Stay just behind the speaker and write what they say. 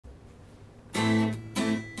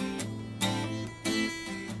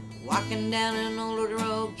walking down an old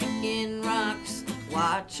road, kicking rocks,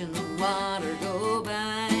 watching the water go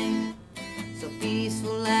by. So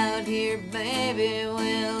peaceful out here, baby,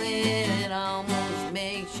 well, it almost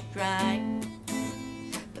makes you cry.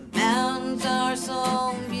 The mountains are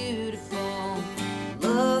so beautiful,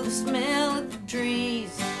 love the smell of the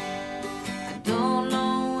trees. I don't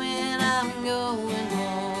know when I'm going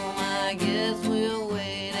home, I guess we'll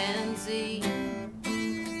wait and see.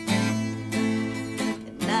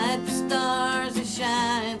 At night the stars, they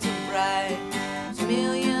shine so bright, there's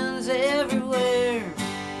millions everywhere.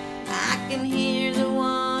 I can hear the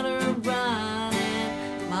water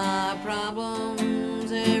running, my problems,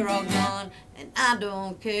 they're all gone, and I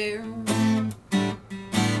don't care.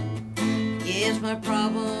 Yes, my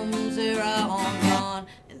problems, they're all gone,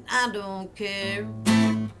 and I don't care.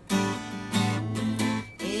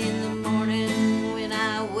 In the morning when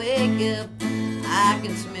I wake up, I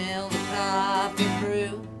can smell the coffee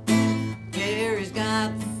brew. Jerry's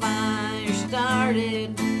got the fire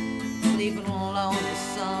started, sleeping alone with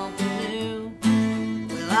something new.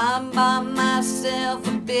 Well, I'm by myself,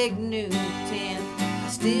 a big new tent. I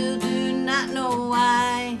still do not know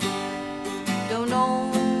why. Don't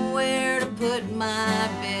know where to put my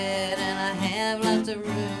bed, and I have lots of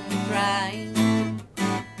room to cry.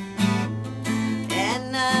 At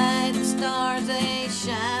night the stars, they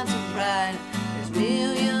shine so bright, there's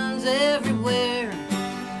millions everywhere.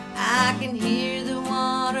 I can hear the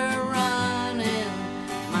water running,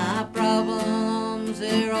 my problems,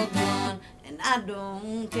 they're all gone, and I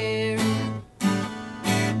don't care.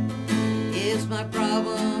 Yes, my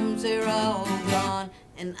problems, they're all gone,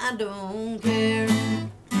 and I don't care.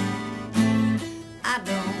 I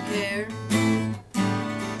don't care.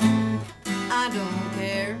 I don't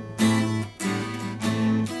care.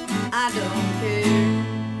 I don't care.